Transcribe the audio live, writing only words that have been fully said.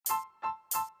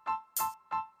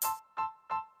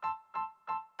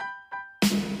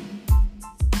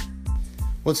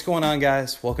What's going on,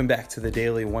 guys? Welcome back to the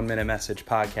Daily 1 Minute Message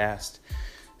podcast.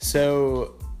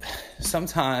 So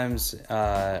sometimes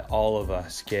all of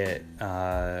us get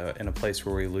in a place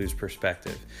where we lose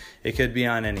perspective. It could be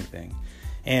on anything.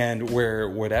 And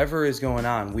where whatever is going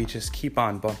on, we just keep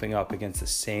on bumping up against the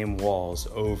same walls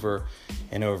over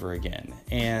and over again.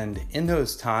 And in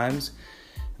those times,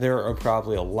 there are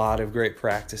probably a lot of great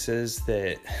practices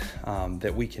that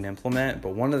we can implement.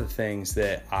 But one of the things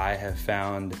that I have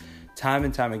found time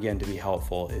and time again to be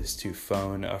helpful is to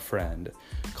phone a friend.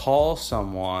 Call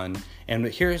someone, and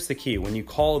here's the key. When you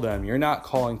call them, you're not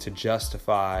calling to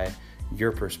justify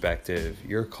your perspective.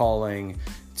 You're calling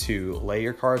to lay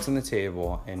your cards on the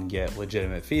table and get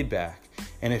legitimate feedback.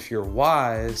 And if you're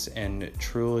wise and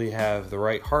truly have the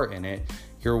right heart in it,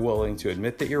 you're willing to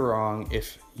admit that you're wrong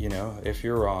if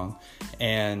you're wrong,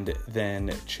 and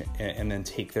then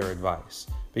take their advice.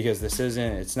 Because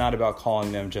it's not about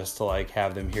calling them just to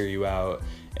have them hear you out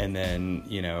and then,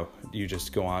 you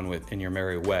just go on in your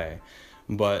merry way.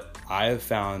 But I have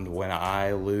found when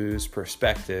I lose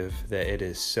perspective that it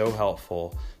is so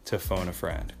helpful to phone a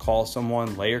friend. Call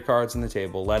someone, lay your cards on the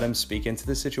table, let them speak into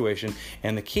the situation.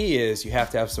 And the key is you have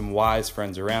to have some wise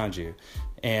friends around you.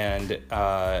 And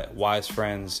wise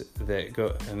friends that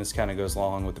go, and this kind of goes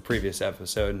along with the previous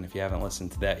episode, and if you haven't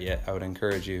listened to that yet, I would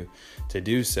encourage you to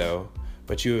do so.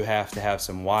 But you have to have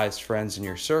some wise friends in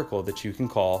your circle that you can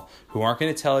call who aren't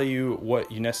going to tell you what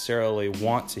you necessarily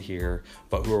want to hear,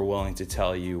 but who are willing to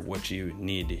tell you what you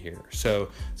need to hear. So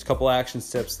it's a couple action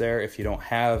steps there. If you don't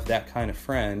have that kind of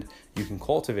friend, you can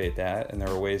cultivate that, and there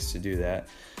are ways to do that.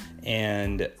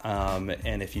 And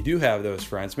if you do have those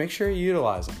friends, make sure you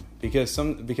utilize them, because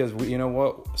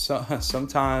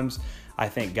sometimes I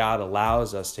think God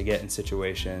allows us to get in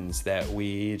situations that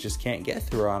we just can't get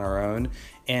through on our own.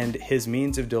 And his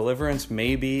means of deliverance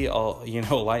may be a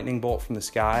lightning bolt from the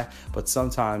sky, but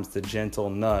sometimes the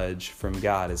gentle nudge from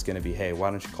God is going to be, hey,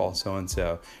 why don't you call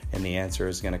so-and-so? And the answer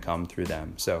is going to come through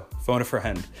them. So phone a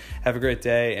friend. Have a great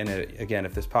day. And again,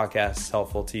 if this podcast is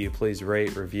helpful to you, please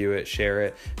rate, review it, share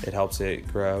it. It helps it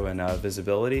grow in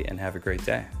visibility, and have a great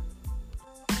day.